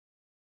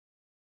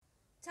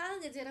Ciao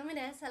Gajirami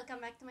des, welcome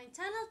back to my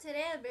channel.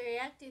 Today I'll be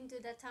reacting to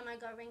the time I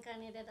got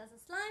reincarnated as a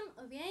slime,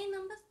 OVA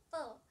number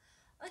 4.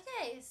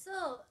 Okay,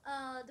 so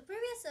the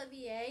previous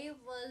OVA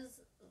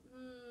was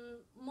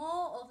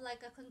more of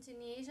like a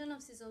continuation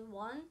of season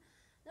 1.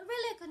 Not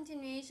really a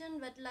continuation,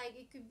 but like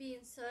it could be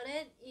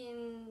inserted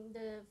in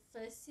the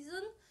first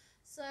season.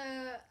 So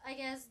I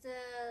guess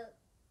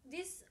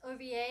this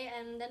OVA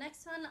and the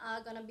next one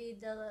are gonna be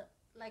the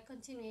like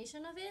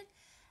continuation of it,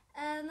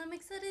 and I'm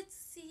excited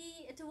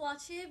to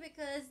watch it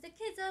because the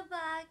kids are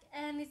back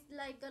and it's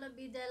like gonna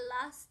be their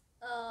last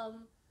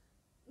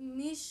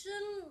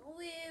mission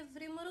with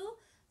Rimuru.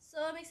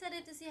 So I'm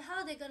excited to see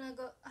how they're gonna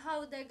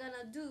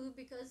do,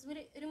 because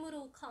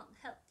Rimuru can't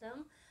help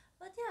them.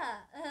 But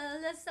yeah,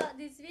 let's start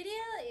this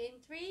video in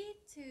 3,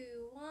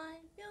 2, 1,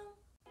 go.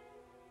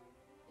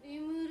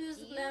 Rimuru's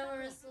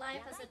glamorous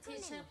life as a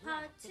teacher,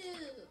 part 2.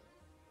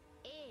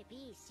 A,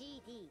 B, C,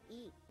 D,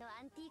 E の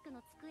アンティーク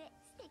の机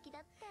素敵だ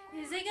った。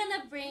 Is he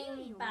gonna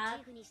bring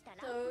back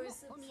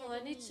those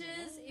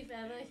furnitures if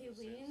ever he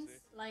wins?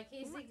 Like,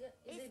 is he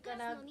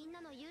gonna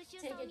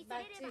take it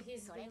back to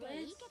his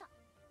village?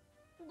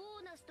 ボ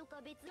ーナスと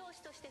か別上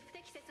司として不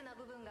適切な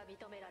部分が認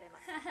められま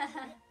す。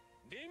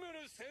リム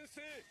ル先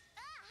生。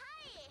あ、は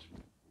い。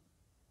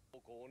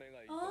ここお願い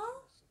いたし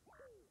ま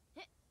す。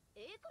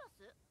A クラ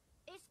ス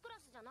 ？S クラ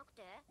スじゃなく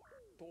て？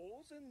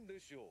当然で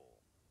しょう。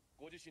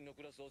 He's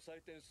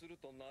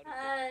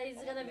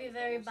gonna be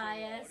very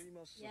biased.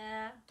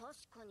 Yeah.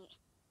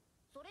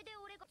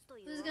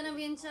 Who's gonna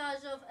be in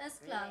charge of S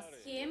class?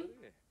 Him?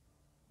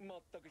 全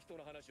く人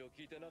の話を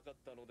聞いてなかっ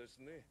たのです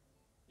ね。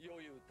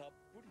余裕たっ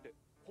ぷりで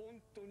本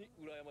当に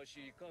羨ま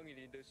しい限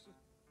りです。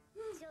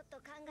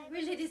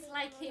Really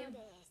dislike him.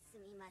 す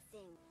みませ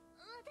ん。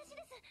私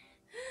です。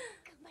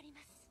頑張り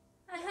ます。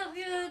 I hope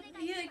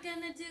you're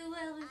gonna do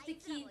well with the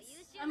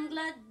kids. I'm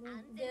glad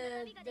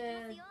the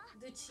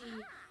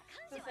Duchy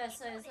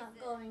professor is not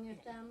going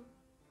with them.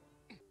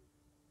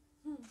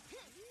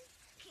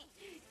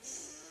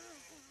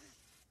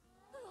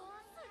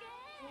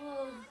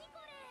 Whoa.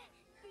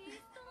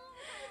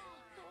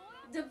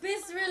 The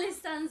beast really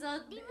stands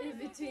out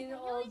between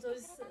all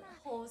those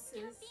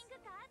horses.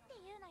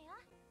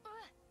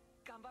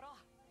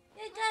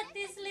 You got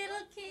these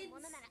little kids.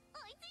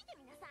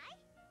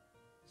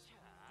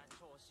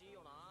 調子いい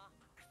よな。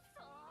く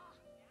そ。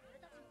俺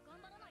たちも頑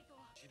張らないと。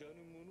知ら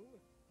ぬものは。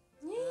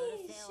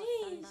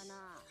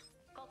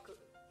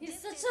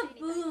He's such a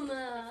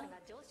boomer.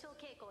 上昇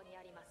傾向に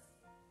あります。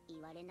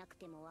言われなく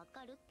てもわ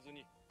かる。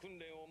訓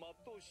練を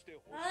全うして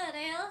ほしい。Ah,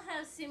 they all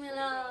have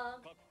similar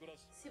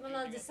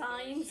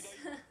designs.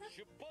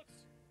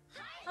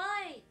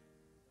 Hi.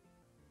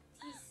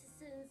 Tisa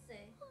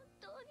sensei. 本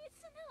当に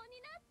素直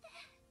になっ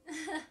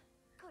て。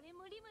これ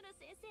もリムル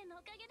先生の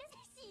おかげで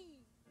す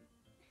し。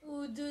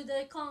 Oh, dude,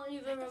 I can't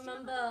even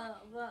remember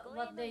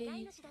what they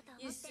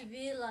used to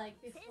be like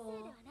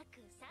before.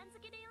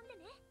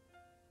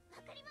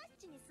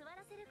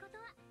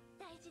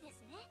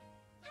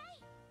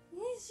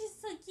 Yeah, she's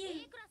so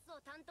cute.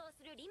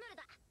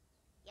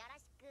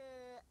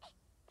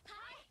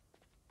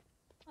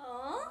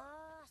 Oh?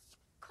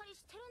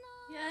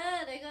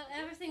 Yeah, they got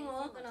everything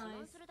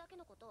organized.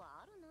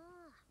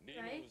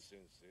 Right?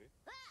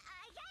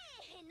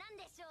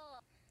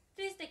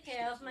 Please take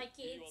care of my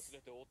kids.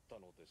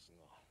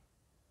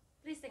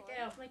 Please take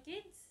care of my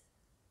kids.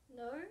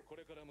 No? こ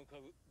れから向か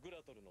うグ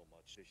ラトルの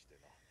町でして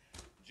な。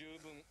十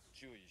分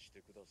注意し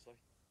てください。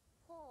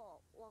は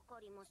あ、わか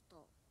りました。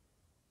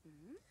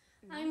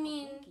I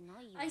mean,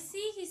 I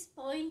see his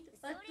point,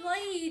 but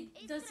why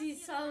does he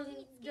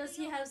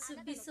have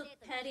to be so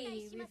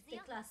petty with the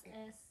class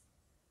S?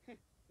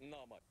 名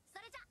前。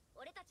それじゃ、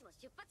俺たちも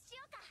出発し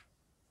ようか。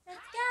Let's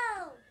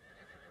go!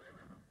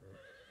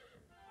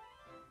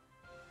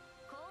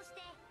 こうし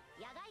て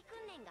野外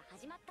訓練が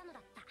始まったのだ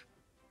った。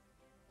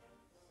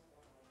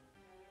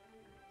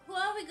 Who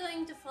are we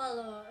going to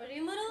follow?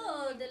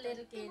 Rimuru or the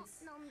little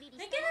kids? I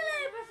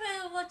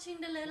prefer watching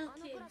the little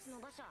kids.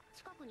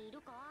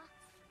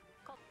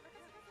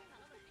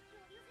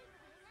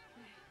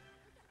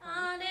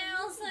 Ah, they're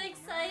all so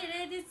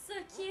excited. It's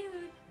so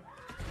cute.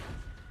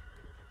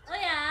 Oh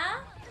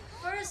yeah?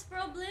 First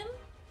problem?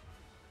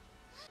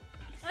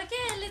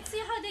 Okay, let's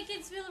see how the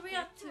kids will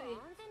react to it.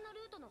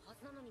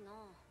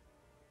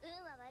 運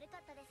は悪か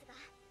ったですが、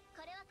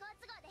これは好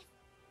都合です。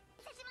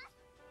失礼します。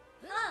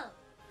 Oh.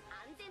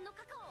 安全の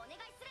確保をお願い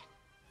する。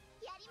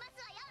やります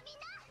わよ、みん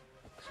な。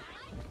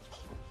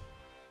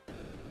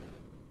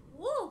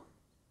Woo!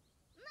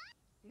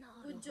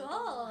 Good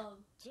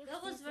job.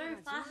 That was very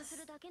fast. す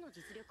るだけの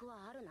実力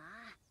はある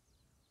な。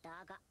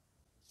だが、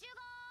集合。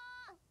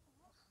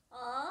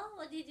Oh,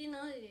 what did you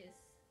notice?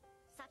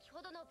 先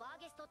ほどのバ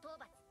ーゲスト討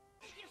伐。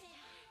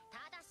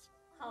ただし。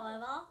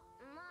However.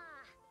 ま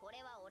あ、こ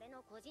れは俺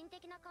の個人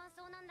的な感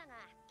想なんだが、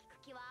聞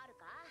く気はある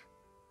か？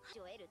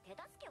得る手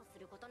助けをす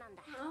ることなん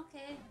だ。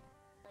Okay.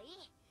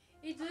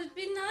 It would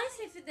be nice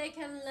if they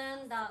can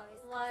learn that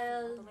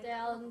while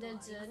they're on their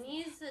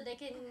journey, so they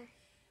can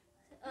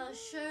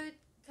show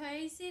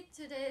praise it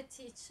to their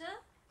teacher.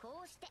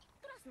 こうして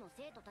クラスの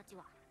生徒たち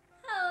は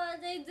How are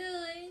they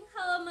doing?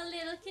 How are my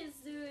little kids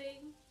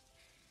doing?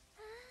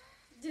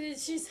 Dude,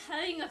 she's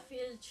having a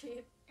field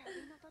trip.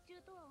 旅の途中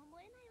とは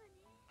思えないわ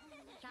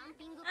ね。キャン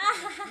ピングカー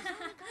で非常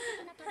に快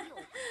適な旅を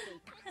送って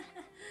いた。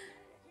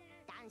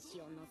男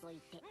子を除い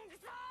て。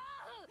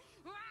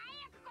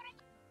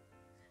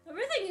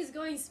 Everything is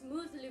going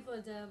smoothly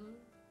for them.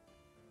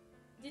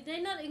 Did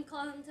they not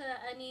encounter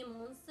any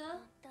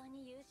monster? 本当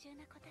に優秀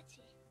な子た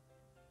ち。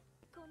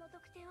この得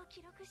点を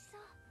記録しそ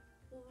う。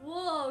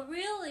 Whoa,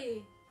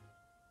 really?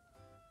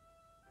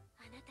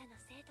 あなたの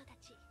生徒た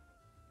ち、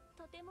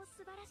とても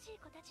素晴らしい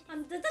子たちです。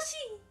 And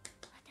Tadashi!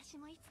 私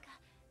もいつか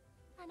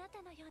あな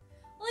たのよう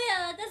Oh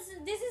yeah, this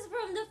is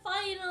from the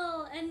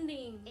final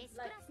ending. S ク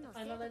Like ラス the の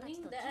生 final 徒たち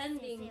ending, と the チス先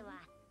ending. 生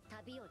は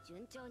旅を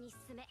順調に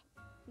進め、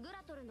グ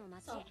ラトルの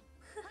町へ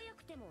早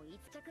くても一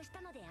着した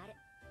のである。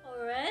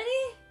 Already?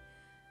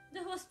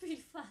 That was pretty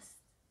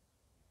fast.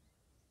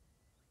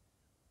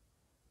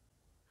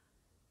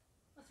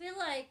 I feel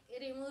like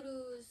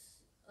Irimuru's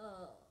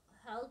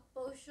health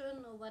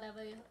potion or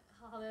whatever,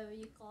 however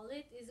you call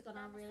it, is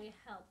gonna really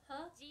help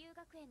her. 自由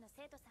学園の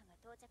生徒さんが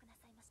到着な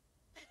さいました。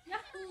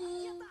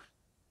 Yahoo!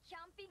 キ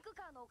ャンピング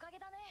カーのおかげ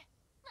だね。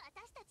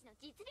私たちの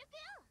実力よ。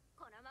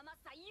このまま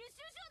最優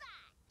秀賞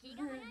だ。気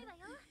が早いわ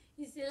よ。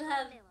 You still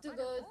have to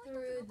go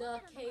through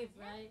the cave,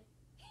 right?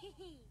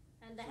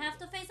 And they have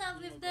to face off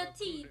with the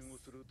thieves.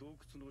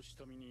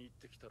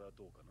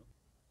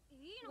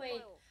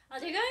 Wait, are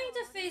they going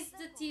to face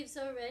the thieves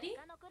already?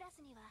 他のクラ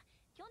スには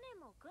去年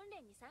も訓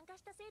練に参加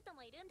した生徒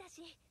もいるんだ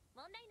し、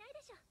問題ない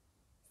でしょ。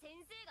先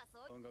生が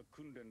そう。 He is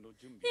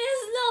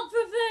not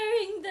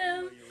preparing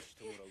them.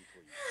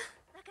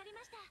 わかり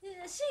ました。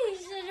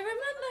 Sheesh,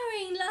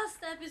 remembering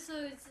last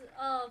episode's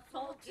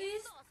plot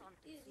twist.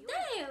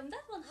 Damn,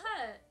 that one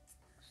hurt.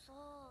 そ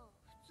う、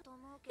普通と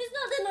思うけど。 He's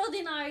not an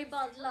ordinary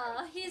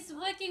butler. He's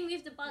working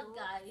with the bad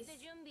guys. で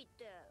準備っ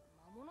て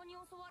魔物に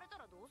襲われた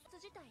らどうす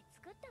自体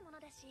作ったもの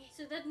だし。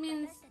 So that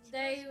means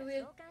they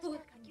will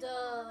put the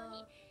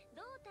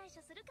どう対処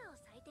するかを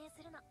採点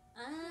するの。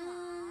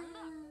 ah.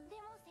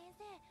 でも先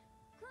生、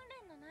訓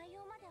練の内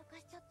容まで明か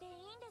しちゃっていい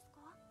んです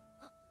か？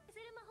する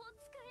魔法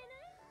使えな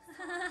い？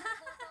そんな方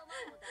法は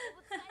も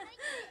う誰も使えない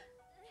って。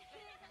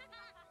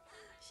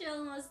 She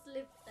almost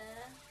slipped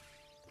there.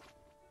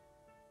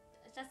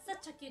 That's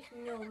such a cute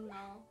gnome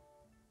now.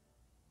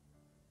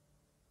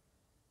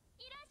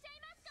 いらっしゃい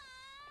ますか？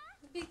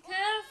 Be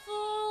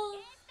careful.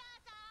 エスタ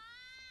ーさ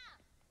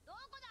ん、ど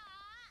こだ？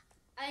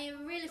 I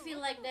really feel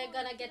like they're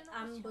gonna get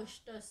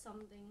ambushed or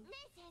something. ね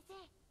え先生、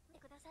見て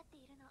くださって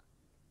いるの。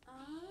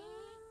 Ah,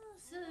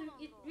 so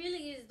it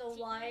really is the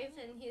wife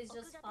and he's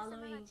just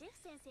following ジェフ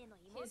先生の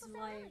his 妹さんな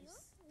のよ。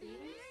 wife's things.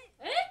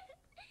 Eh?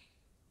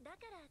 だ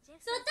からジェ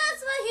フ So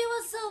that's why he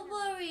was so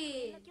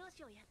worried. 教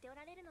師をやってお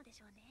られるので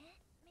しょうね。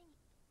目に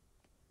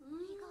Mm.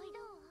 意外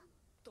だわ。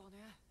だ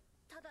ね。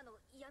ただの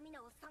嫌味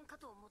なおっさんか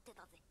と思って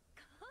たぜ。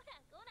こ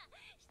らこら、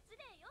失礼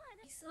よ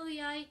話。 So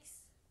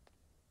yikes.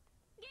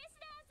 ゲ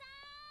スラーさ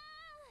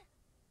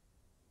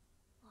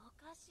ん。お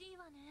かしい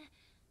わね。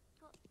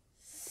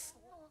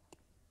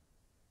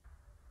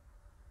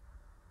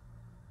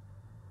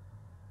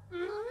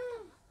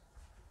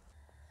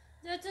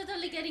They're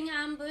totally getting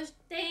ambushed.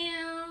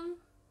 Damn.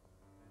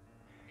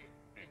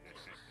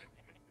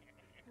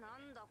 な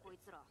んだこい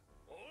つら。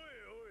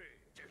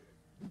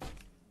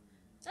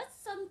 That's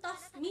some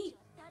tough meat.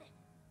 誰？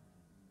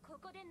こ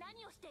こで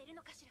何をしている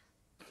のかしら。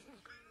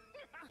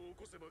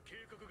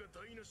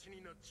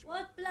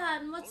 What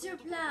plan? What's your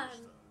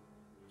plan?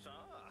 さ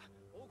あ、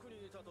奥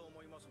にいたと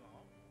思いますが。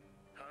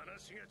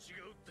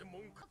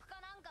僕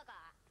かなんか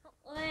か。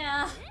 Oh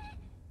yeah.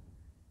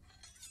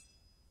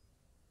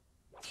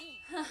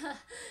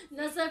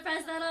 No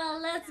surprise at all.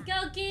 Let's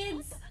go,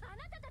 kids. あ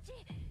なたたち、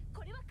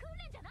これは訓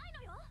練じゃない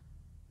のよ。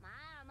ま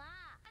あま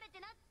あ、晴れて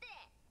なって。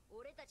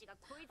俺たちが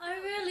こいつ。 I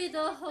really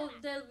don't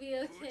hope they'll be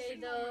okay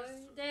though.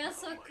 They are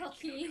so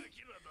cocky.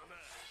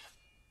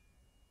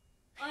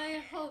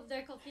 I hope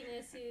their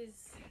cockiness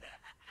is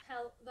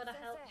gonna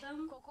help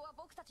them. ここは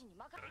僕たちに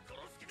任せ。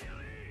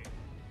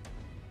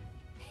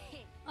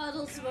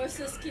 Adults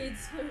versus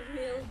kids for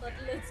real, but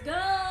let's go!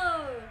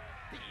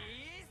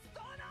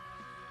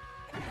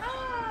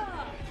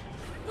 Ah!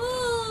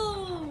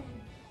 Boom!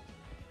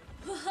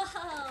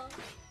 Wow!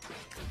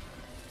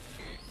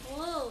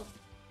 Whoa!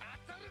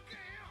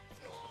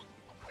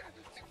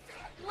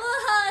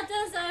 Wow,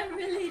 those are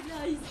really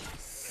nice.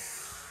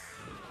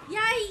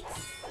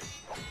 Yikes!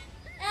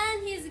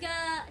 And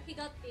he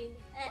got pinned.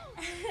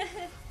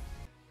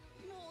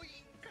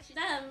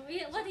 Damn,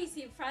 what is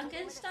he,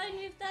 Frankenstein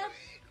with that?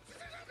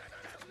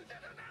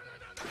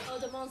 Oh,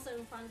 the monster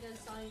in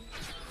Frankenstein.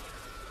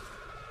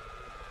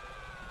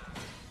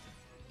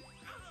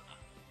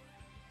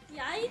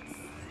 Yikes!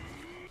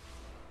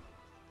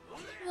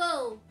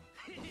 Whoa!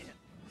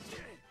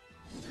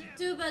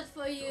 Too bad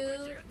for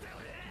you.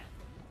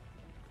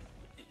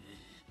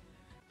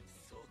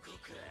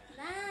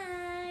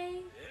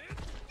 Bye!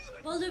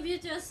 Bold of you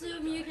to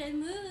assume you can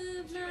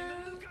move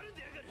now.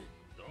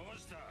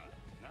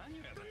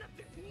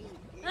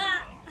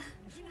 Ah!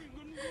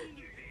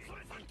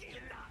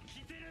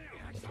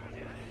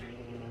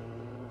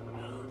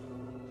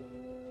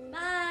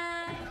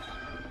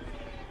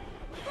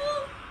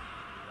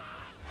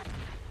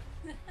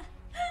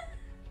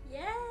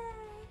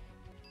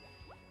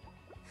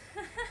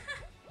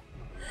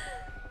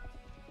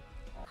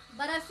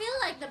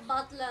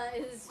 butler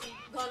is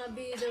gonna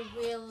be the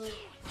real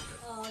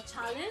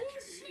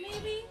challenge,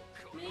 maybe?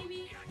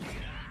 Maybe?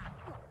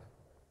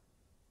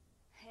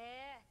 へ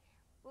え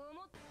思っ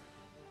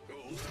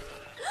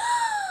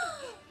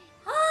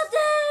How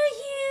dare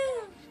you!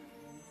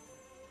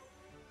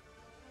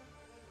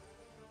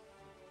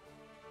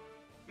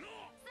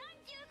 サン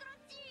キュークロッ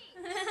チ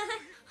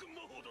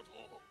魔法だと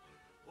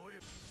おい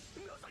情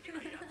け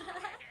ないやつ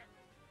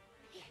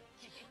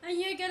And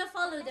you're gonna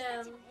follow 私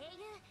たち them. の英雄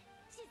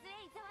静江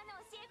伊沢の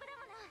教え子だ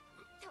もの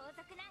盗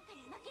賊なんか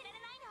に負けられ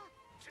ないの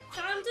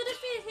Time to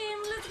defeat him.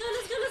 Let's go,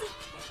 let's go, let's go.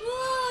 Whoa,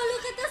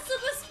 look at that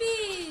super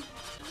speed.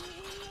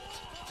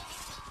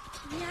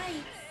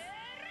 Yikes.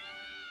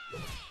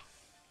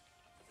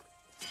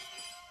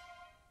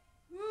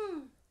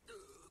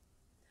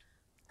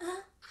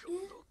 Ah,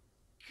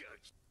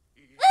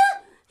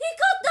 he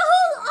got the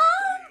whole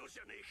arm. よじ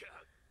ゃねえか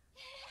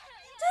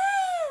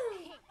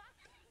Damn.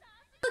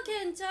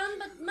 Ken-chan,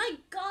 but my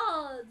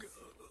god.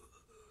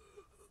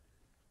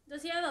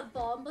 Does he have a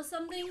bomb or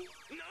something? なん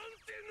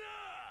て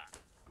な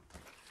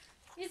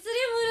It's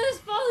Rimuru's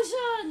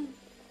potion.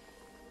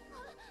 あ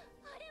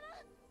れ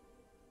は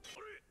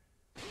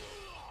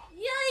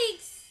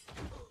Yikes.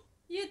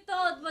 You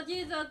thought, but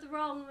you thought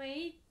wrong,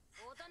 mate.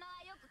 大人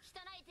はよく汚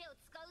い手を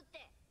使うっ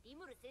てリ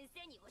ムル先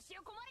生に教え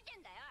込まれて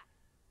んだよ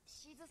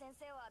シズ先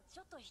生はち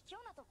ょっと卑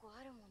怯なとこ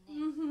あるもんね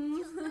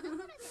Mm-hmm.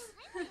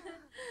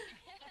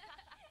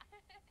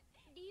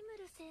 リム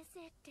ル先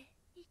生って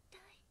一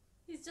体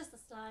He's just a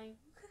slime.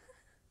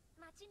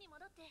 町に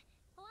戻って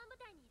保安部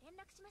隊に連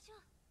絡しましょう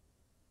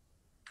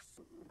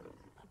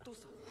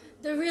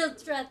The real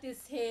threat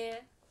is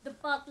here. The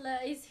butler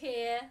is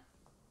here.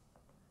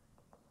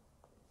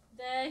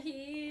 There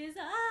he is.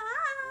 Ah!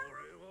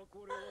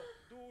 これは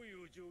どう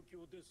いう状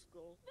況ですか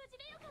無事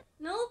でよかっ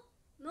Nope.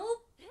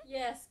 Nope.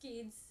 Yes,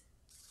 kids.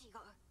 た違う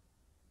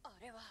あ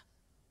れは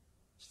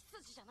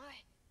羊じゃな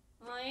い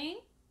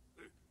Fine.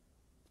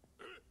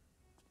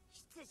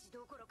 羊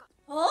どころか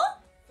Oh?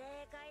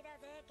 正解だ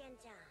ぜケン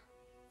ちゃん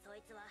そ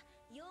いつは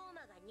妖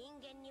魔が人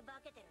間に化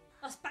けてるん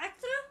だ A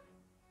spectre?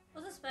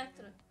 What's a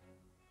spectre?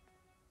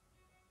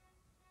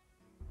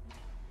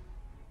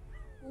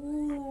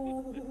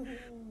 Ooh.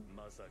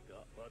 まさ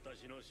か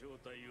私の正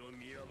体を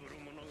見破る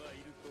者がい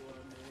るとは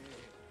ね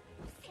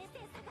先生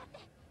下がって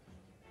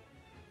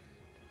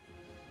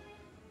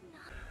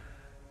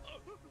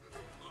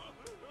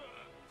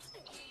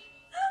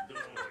どう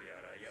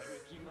やらや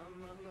る気満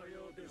々の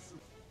ようです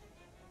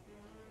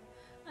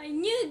I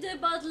knew the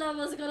butler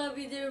was gonna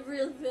be the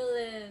real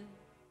villain.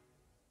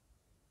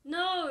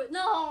 No,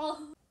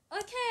 no.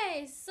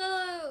 Okay,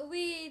 so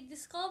we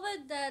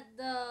discovered that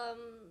the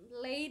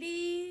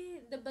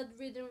lady, the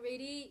bedridden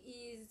lady,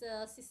 is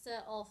the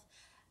sister of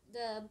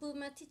the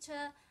boomer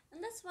teacher,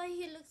 and that's why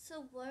he looked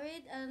so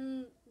worried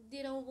and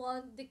didn't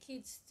want the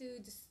kids to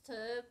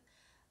disturb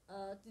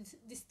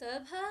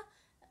her.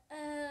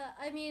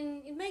 I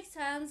mean, it makes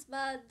sense,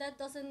 but that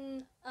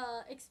doesn't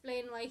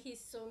explain why he's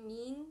so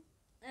mean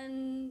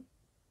and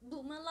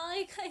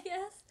boomer-like, I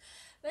guess.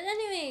 But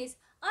anyways,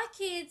 our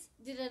kids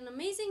did an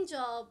amazing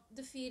job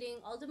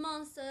defeating all the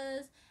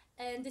monsters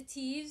and the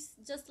thieves.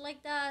 Just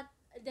like that,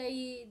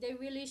 they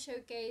really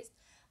showcased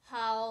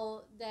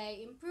how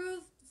they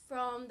improved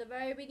from the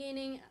very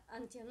beginning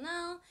until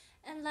now,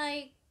 and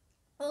like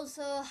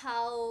also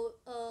how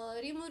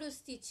Rimuru's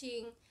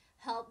teaching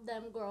helped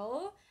them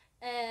grow,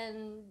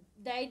 and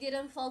they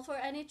didn't fall for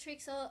any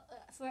tricks or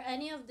for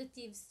any of the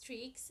thieves'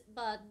 tricks,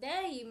 but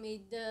they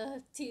made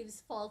the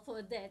thieves fall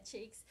for their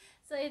tricks.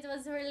 So it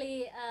was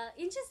really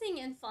interesting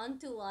and fun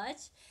to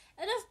watch.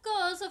 And of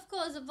course,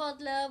 the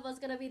butler was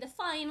gonna be the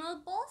final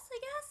boss, I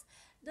guess,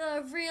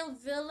 the real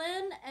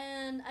villain.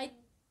 And I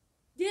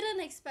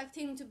didn't expect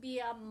him to be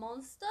a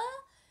monster.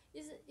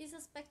 Is a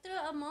spectre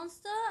a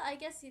monster? I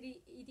guess it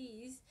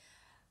is.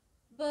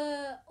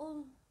 But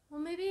or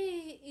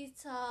maybe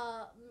it's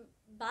a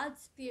bad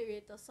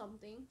spirit or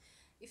something.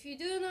 If you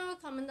do know,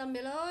 comment down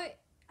below.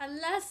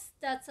 Unless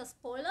that's a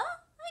spoiler,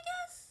 I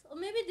guess. Or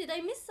maybe did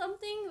I miss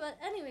something? But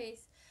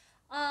anyways,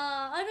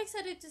 I'm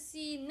excited to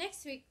see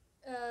next week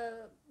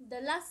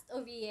the last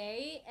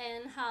OVA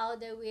and how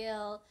they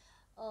will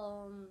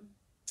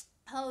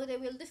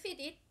defeat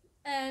it.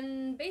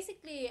 And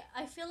basically,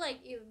 I feel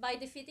like by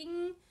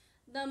defeating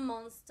the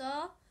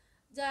monster,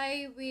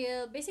 they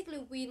will basically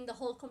win the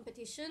whole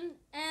competition,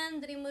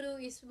 and Rimuru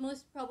is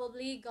most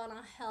probably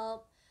gonna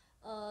help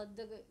the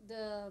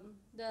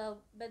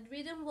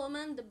bedridden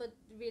woman, the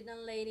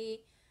bedridden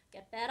lady,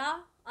 get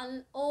better,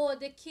 or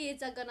the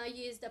kids are gonna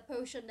use the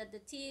potion that the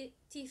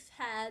thief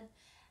had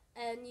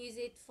and use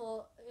it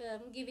for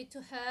give it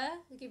to her,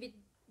 give it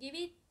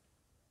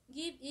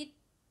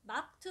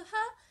back to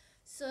her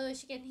so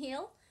she can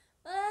heal.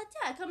 But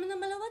yeah, comment down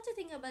below what you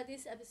think about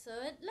this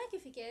episode. Like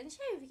if you can,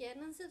 share if you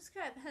can, and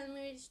subscribe. Help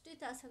me reach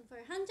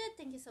 2,400.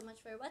 Thank you so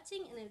much for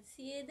watching, and I'll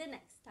see you the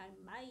next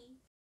time. Bye.